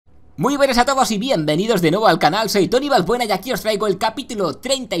Muy buenas a todos y bienvenidos de nuevo al canal, soy Toni Valbuena y aquí os traigo el capítulo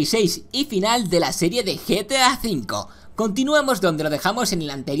 36 y final de la serie de GTA V. Continuamos donde lo dejamos en el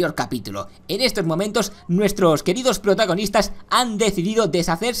anterior capítulo. En estos momentos nuestros queridos protagonistas han decidido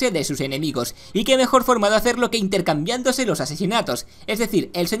deshacerse de sus enemigos. Y qué mejor forma de hacerlo que intercambiándose los asesinatos. Es decir,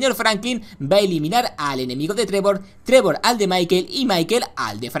 el señor Franklin va a eliminar al enemigo de Trevor, Trevor al de Michael y Michael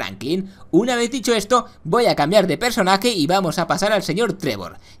al de Franklin. Una vez dicho esto, voy a cambiar de personaje y vamos a pasar al señor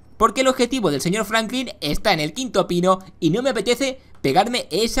Trevor. Porque el objetivo del señor Franklin está en el quinto pino y no me apetece pegarme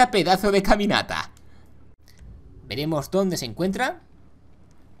ese pedazo de caminata. Veremos dónde se encuentra.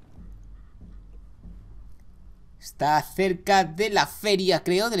 Está cerca de la feria,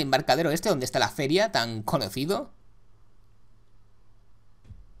 creo, del embarcadero este, donde está la feria tan conocido.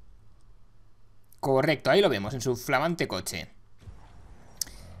 Correcto, ahí lo vemos, en su flamante coche.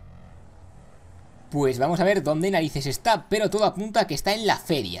 Pues vamos a ver dónde narices está, pero todo apunta a que está en la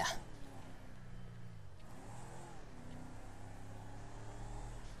feria.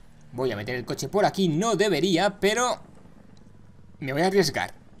 Voy a meter el coche por aquí, no debería, pero me voy a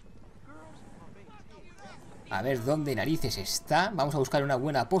arriesgar. A ver dónde narices está. Vamos a buscar una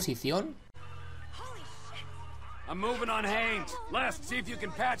buena posición. I'm moving on Haynes. Les, see if you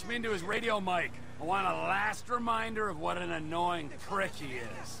can patch me into his radio mic. I want a last reminder of what an annoying prick he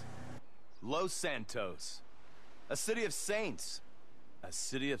is. Los Santos, a city of saints, a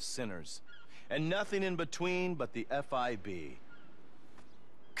city of sinners, and nothing in between but the FIB.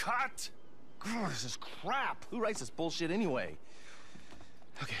 Cut! Oh, this is crap. Who writes this bullshit anyway?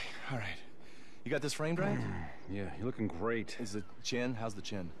 Okay, all right. You got this framed right? Yeah, you're looking great. Is the chin? How's the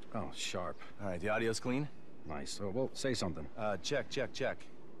chin? Oh, sharp. All right, the audio's clean? Nice. Oh, well, say something. Check.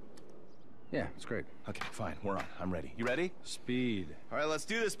 Yeah, it's great. Okay, fine, we're on. I'm ready. You ready? Speed. All right, let's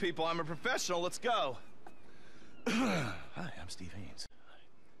do this, people. I'm a professional. Let's go. Hi, I'm Steve Haynes.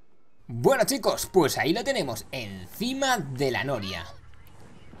 Bueno, chicos, pues ahí lo tenemos, encima de la noria.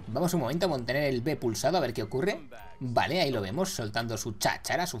 Vamos un momento a mantener el B pulsado a ver qué ocurre. Vale, ahí lo vemos, soltando su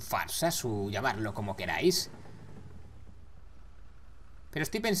cháchara, su farsa, su llamarlo como queráis. Pero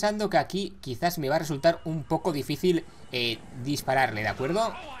estoy pensando que aquí quizás me va a resultar un poco difícil dispararle, ¿de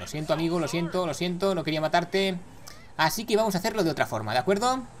acuerdo? Lo siento, amigo, lo siento, no quería matarte. Así que vamos a hacerlo de otra forma, ¿de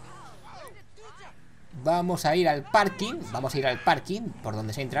acuerdo? Vamos a ir al parking, por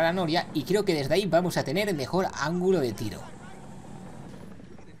donde se entra la noria. Y creo que desde ahí vamos a tener mejor ángulo de tiro.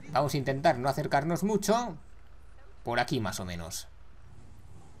 Vamos a intentar no acercarnos mucho. Por aquí más o menos.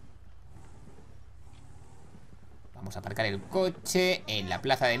 Vamos a aparcar el coche en la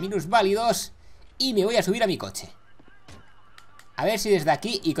plaza de minusválidos y me voy a subir a mi coche. A ver si desde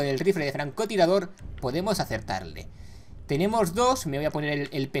aquí y con el rifle de francotirador podemos acertarle. Tenemos dos, me voy a poner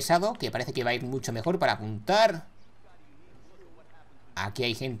el pesado, que parece que va a ir mucho mejor para apuntar. Aquí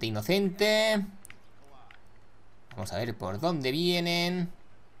hay gente inocente. Vamos a ver por dónde vienen.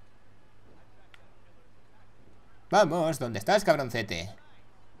 Vamos, ¿dónde estás, cabroncete?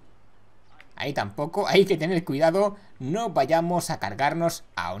 Ahí tampoco, hay que tener cuidado, no vayamos a cargarnos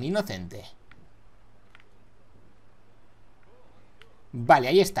a un inocente. Vale,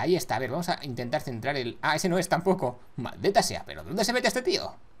 ahí está, a ver, vamos a intentar centrar el... Ah, ese no es tampoco, maldita sea, pero ¿dónde se mete este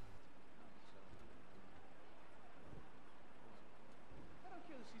tío?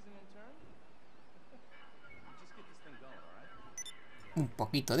 Un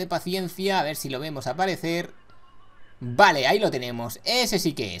poquito de paciencia, a ver si lo vemos aparecer. Vale, ahí lo tenemos, ese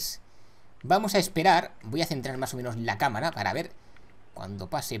sí que es. Vamos a esperar, voy a centrar más o menos la cámara para ver. Cuando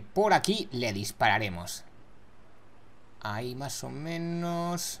pase por aquí le dispararemos. Ahí más o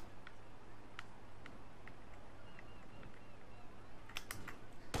menos.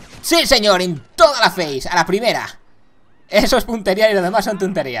 ¡Sí, señor! En toda la face, a la primera. Eso es puntería y lo demás son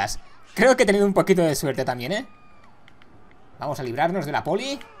tonterías. Creo que he tenido un poquito de suerte también, ¿eh? Vamos a librarnos de la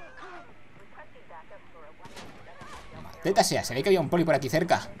poli. Maldita sea, se ve que había un poli por aquí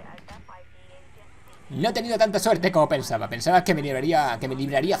cerca. No he tenido tanta suerte como pensaba. Pensaba que me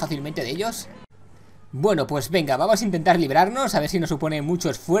libraría fácilmente de ellos. Bueno, pues venga, vamos a intentar librarnos. A ver si nos supone mucho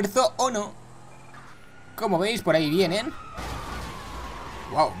esfuerzo o no. Como veis, por ahí vienen.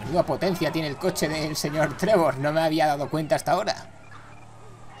 Wow, menuda potencia tiene el coche del señor Trevor. No me había dado cuenta hasta ahora.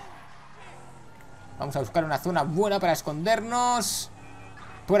 Vamos a buscar una zona buena para escondernos.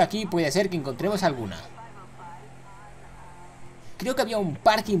 Por aquí puede ser que encontremos alguna. Creo que había un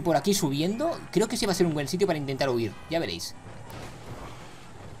parking por aquí subiendo. Creo que ese va a ser un buen sitio para intentar huir. Ya veréis.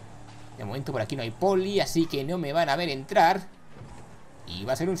 De momento por aquí no hay poli, así que no me van a ver entrar. Y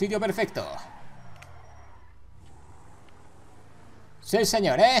va a ser un sitio perfecto. Sí,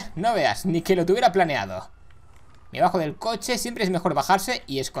 señor, ¿eh? No veas, ni que lo tuviera planeado. Me bajo del coche, siempre es mejor bajarse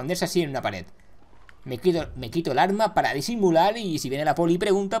y esconderse así en una pared. Me quito el arma para disimular y si viene la poli y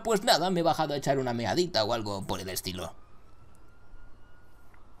pregunta, pues nada, me he bajado a echar una meadita o algo por el estilo.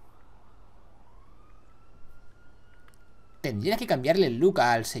 Tendría que cambiarle el look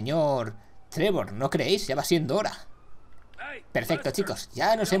al señor Trevor, ¿no creéis? Ya va siendo hora. Perfecto, chicos,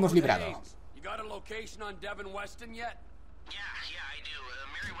 ya nos hemos librado.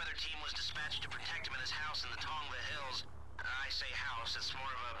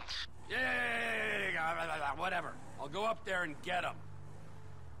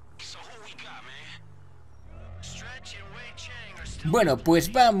 Bueno,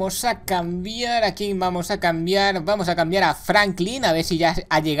 pues vamos a cambiar. Aquí vamos a cambiar a Franklin, a ver si ya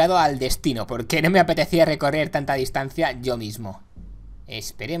ha llegado al destino, porque no me apetecía recorrer tanta distancia yo mismo.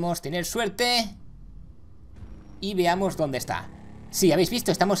 Esperemos tener suerte y veamos dónde está. Sí, habéis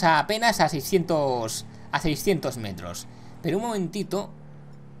visto, estamos apenas a 600 metros. Pero un momentito,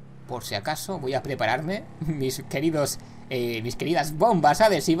 por si acaso, voy a prepararme mis queridas bombas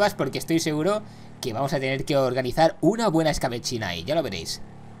adhesivas, porque estoy seguro que vamos a tener que organizar una buena escabechina ahí, ya lo veréis.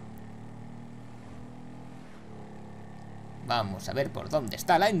 Vamos a ver por dónde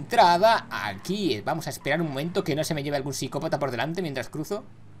está la entrada. Aquí, vamos a esperar un momento que no se me lleve algún psicópata por delante mientras cruzo.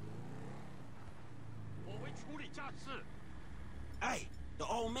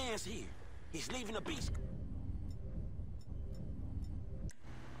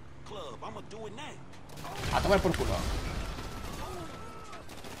 A tomar por culo.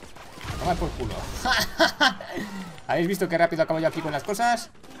 A tomar por culo. ¿Habéis visto qué rápido acabo yo aquí con las cosas?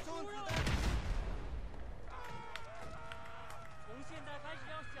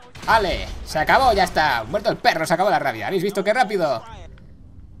 ¡Vale! Se acabó, ya está. Muerto el perro, se acabó la rabia. ¿Habéis visto qué rápido?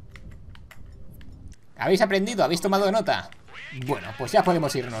 ¿Habéis aprendido? ¿Habéis tomado nota? Bueno, pues ya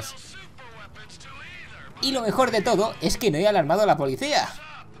podemos irnos. Y lo mejor de todo es que no he alarmado a la policía.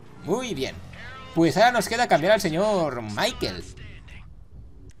 Muy bien. Pues ahora nos queda cambiar al señor Michael.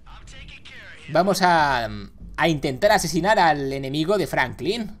 Vamos a intentar asesinar al enemigo de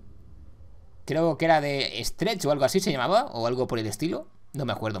Franklin. Creo que era de Stretch o algo así se llamaba, o algo por el estilo. No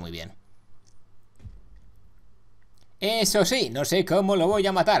me acuerdo muy bien. Eso sí, no sé cómo lo voy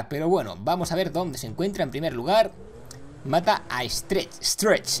a matar, pero bueno, vamos a ver dónde se encuentra en primer lugar. Mata a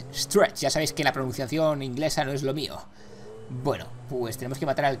Stretch. Ya sabéis que la pronunciación inglesa no es lo mío. Bueno, pues tenemos que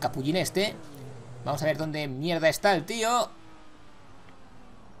matar al capullín este. Vamos a ver dónde mierda está el tío.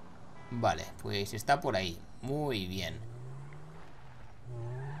 Vale, pues está por ahí. Muy bien.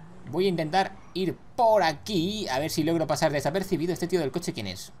 Voy a intentar ir por aquí, a ver si logro pasar desapercibido. ¿Este tío del coche quién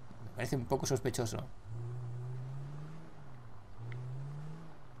es? Me parece un poco sospechoso.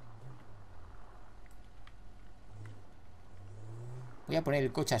 Voy a poner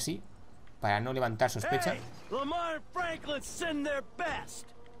el coche así, para no levantar sospecha.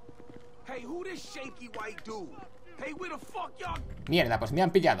 Mierda, pues me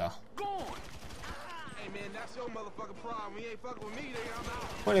han pillado.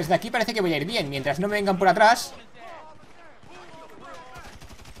 Pues desde aquí parece que voy a ir bien, mientras no me vengan por atrás.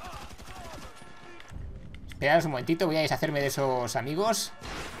 Esperad un momentito, voy a deshacerme de esos amigos,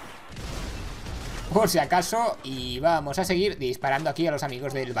 por si acaso, y vamos a seguir disparando aquí a los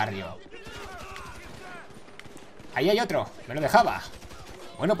amigos del barrio. Ahí hay otro, me lo dejaba.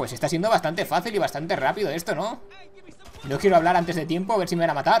 Bueno, pues está siendo bastante fácil y bastante rápido esto, ¿no? No quiero hablar antes de tiempo, a ver si me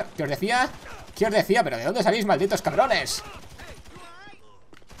van a matar. ¿Qué os decía? ¿Qué os decía? ¿Pero de dónde salís, malditos cabrones?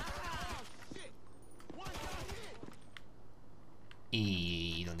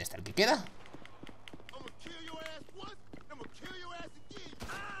 ¿Y dónde está el que queda?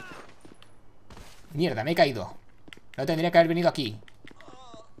 Mierda, me he caído. No tendría que haber venido aquí.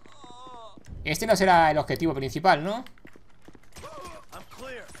 Este no será el objetivo principal, ¿no?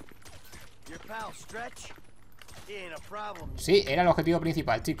 Sí, era el objetivo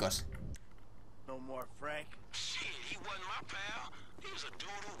principal, chicos.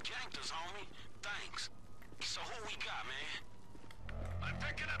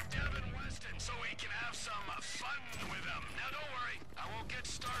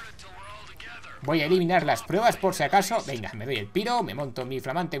 Voy a eliminar las pruebas por si acaso. Venga, me doy el piro, me monto mi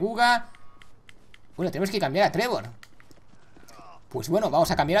flamante buga. Bueno, tenemos que cambiar a Trevor. Pues bueno, vamos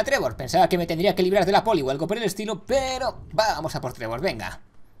a cambiar a Trevor. Pensaba que me tendría que librar de la poli o algo por el estilo, pero vamos a por Trevor, venga.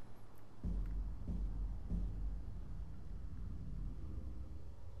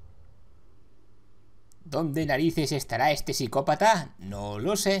 ¿Dónde narices estará este psicópata? No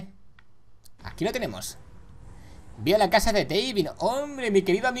lo sé. Aquí lo tenemos. Ve a la casa de David. Hombre, mi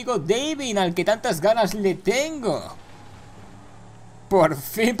querido amigo David, al que tantas ganas le tengo. Por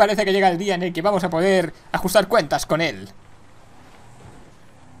fin parece que llega el día en el que vamos a poder ajustar cuentas con él.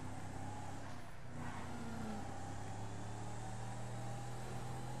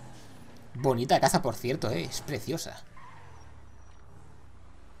 Bonita casa, por cierto, es preciosa.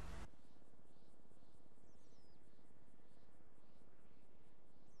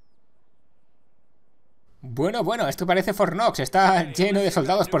 Bueno, esto parece Fort Knox. Está lleno de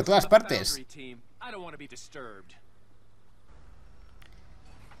soldados por todas partes.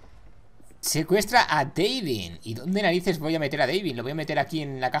 Secuestra a David. ¿Y dónde narices voy a meter a David? ¿Lo voy a meter aquí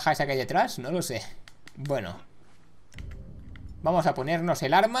en la caja esa que hay detrás? No lo sé. Bueno, vamos a ponernos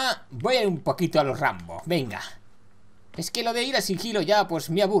el arma. Voy a ir un poquito a los Rambo. Venga. Es que lo de ir a sigilo ya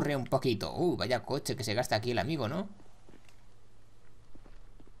pues me aburre un poquito. Vaya coche que se gasta aquí el amigo, ¿no?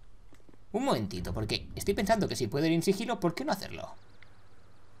 Un momentito, porque estoy pensando que si puedo ir en sigilo, ¿por qué no hacerlo?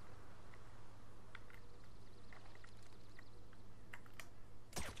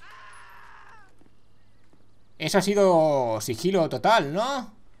 Eso ha sido sigilo total,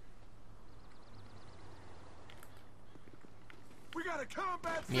 ¿no?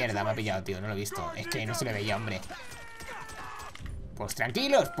 Mierda, me ha pillado, tío, no lo he visto. Es que no se le veía, hombre. Pues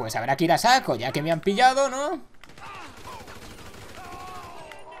tranquilos, pues habrá que ir a saco, ya que me han pillado, ¿no?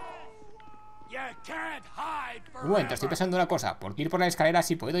 Un momento, estoy pensando una cosa. ¿Por qué ir por la escalera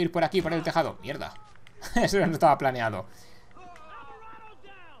si puedo ir por aquí, por el tejado? Mierda. Eso no estaba planeado.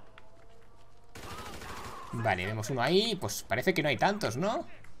 Vale, vemos uno ahí. Pues parece que no hay tantos, ¿no?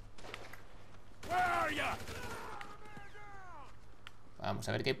 Vamos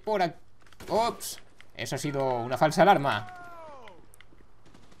a ver qué por aquí. Ops, eso ha sido una falsa alarma.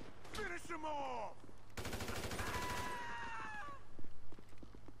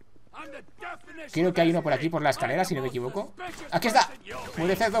 Creo que hay uno por aquí, por la escalera, si no me equivoco. ¡Aquí está!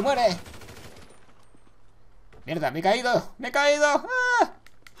 ¡Muere, cerdo, muere! ¡Mierda, me he caído! ¡Me he caído! ¡Ah!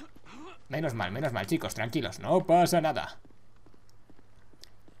 Menos mal, chicos, tranquilos, no pasa nada.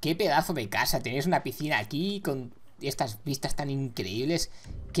 ¡Qué pedazo de casa! Tenéis una piscina aquí con estas vistas tan increíbles.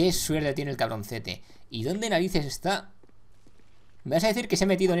 ¡Qué suerte tiene el cabroncete! ¿Y dónde narices está? ¿Me vas a decir que se ha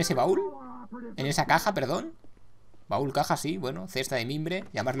metido en ese baúl? ¿En esa caja, perdón? Baúl, caja, sí, bueno, cesta de mimbre,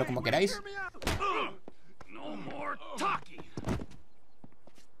 llamarlo como queráis.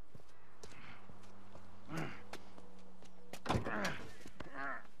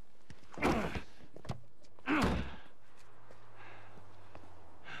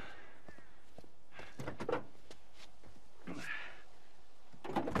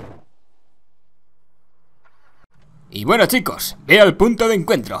 Y bueno, chicos, veo el punto de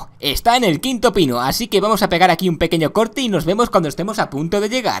encuentro. Está en el quinto pino, así que vamos a pegar aquí un pequeño corte y nos vemos cuando estemos a punto de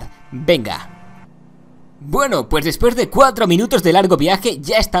llegar. Venga. Bueno, pues después de 4 minutos de largo viaje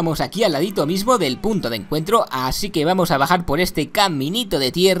ya estamos aquí al ladito mismo del punto de encuentro, así que vamos a bajar por este caminito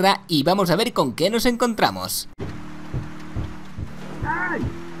de tierra y vamos a ver con qué nos encontramos.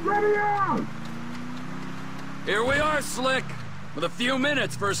 Here we are, Slick, with a few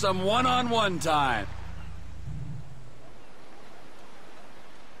minutes for some one-on-one time.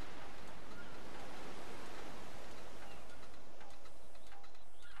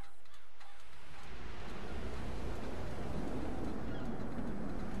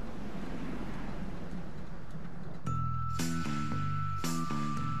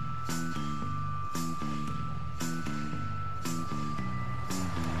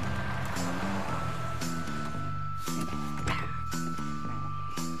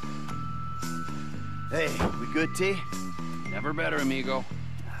 Hey, we good, T? Never better, amigo.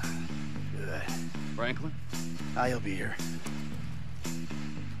 Good. Franklin? He'll be here.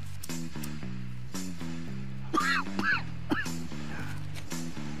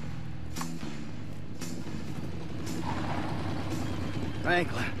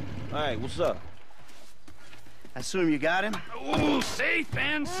 Franklin. Hey, what's up? I assume you got him? Ooh, safe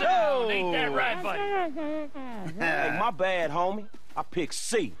and sound. Ain't that right, buddy? Hey, my bad, homie. I picked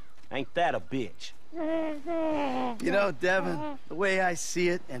C. Ain't that a bitch? You know, Devin, the way I see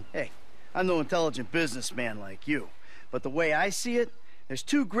it, and hey, I'm no intelligent businessman like you, but the way I see it, there's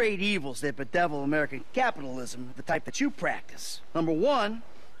two great evils that bedevil American capitalism, the type that you practice. Number one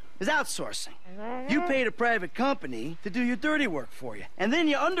is outsourcing. You paid a private company to do your dirty work for you, and then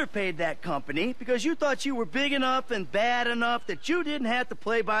you underpaid that company because you thought you were big enough and bad enough that you didn't have to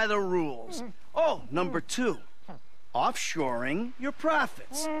play by the rules. Oh, number two, offshoring your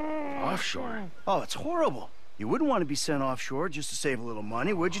profits. Offshore? Oh, it's horrible. You wouldn't want to be sent offshore just to save a little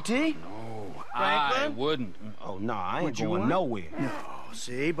money, would you, T? No. I Franklin? wouldn't. Oh, nah, I ain't Would you going want? nowhere. No,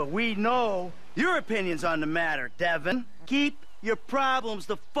 see, but we know your opinions on the matter, Devin. Keep your problems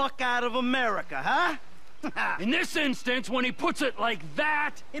the fuck out of America, huh? In this instance, when he puts it like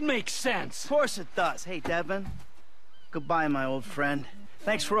that, it makes sense. Of course it does. Hey, Devin. Goodbye, my old friend.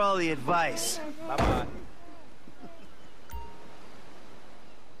 Thanks for all the advice. Bye-bye.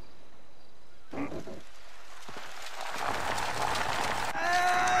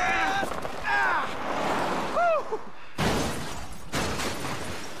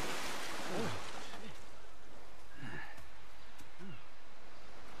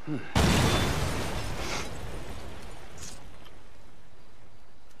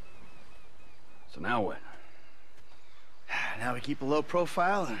 So now what? Now we keep a low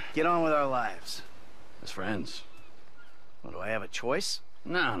profile and get on with our lives. As friends? Well, do I have a choice?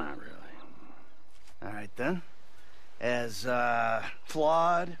 No, not really. All right, then. As,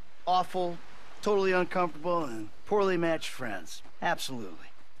 flawed, awful, totally uncomfortable, and poorly matched friends. Absolutely.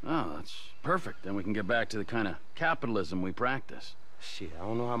 Oh, that's perfect. Then we can get back to the kind of capitalism we practice. Shit, I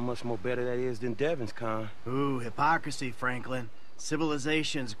don't know how much more better that is than Devin's con. Ooh, hypocrisy, Franklin.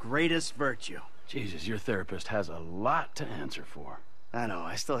 Civilization's greatest virtue. Jesus, your therapist has a lot to answer for. I know,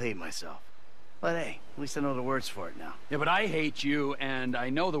 I still hate myself. But hey, at least I know the words for it now. Yeah, but I hate you, and I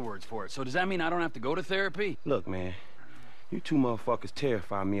know the words for it. So does that mean I don't have to go to therapy? Look, man, you two motherfuckers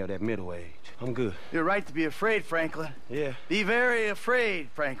terrify me of that middle age. I'm good. You're right to be afraid, Franklin. Yeah. Be very afraid,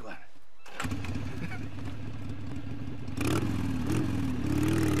 Franklin.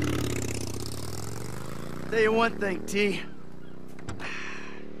 Tell you one thing, T.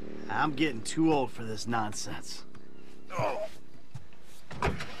 I'm getting too old for this nonsense. Oh.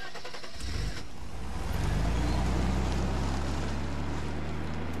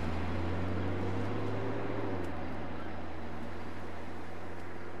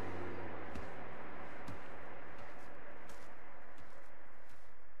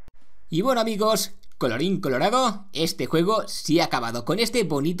 Y bueno amigos, colorín colorado, este juego sí ha acabado. Con este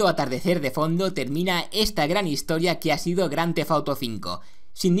bonito atardecer de fondo termina esta gran historia que ha sido Grand Theft Auto 5.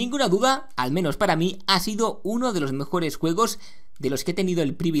 Sin ninguna duda, al menos para mí, ha sido uno de los mejores juegos de los que he tenido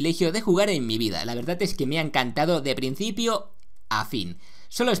el privilegio de jugar en mi vida. La verdad es que me ha encantado de principio a fin.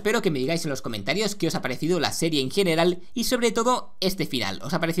 Solo espero que me digáis en los comentarios qué os ha parecido la serie en general y sobre todo este final.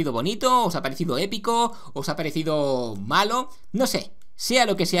 ¿Os ha parecido bonito? ¿Os ha parecido épico? ¿Os ha parecido malo? No sé. Sea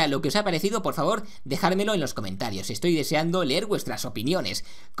lo que os ha parecido, por favor, dejármelo en los comentarios. Estoy deseando leer vuestras opiniones.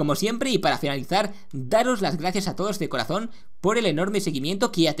 Como siempre, y para finalizar, daros las gracias a todos de corazón por el enorme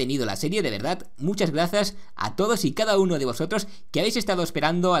seguimiento que ha tenido la serie. De verdad, muchas gracias a todos y cada uno de vosotros que habéis estado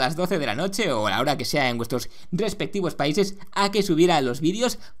esperando a las 12 de la noche o a la hora que sea en vuestros respectivos países a que subiera los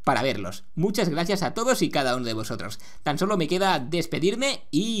vídeos para verlos. Muchas gracias a todos y cada uno de vosotros. Tan solo me queda despedirme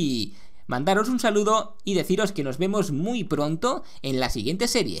y mandaros un saludo y deciros que nos vemos muy pronto en la siguiente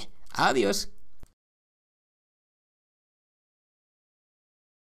serie. Adiós.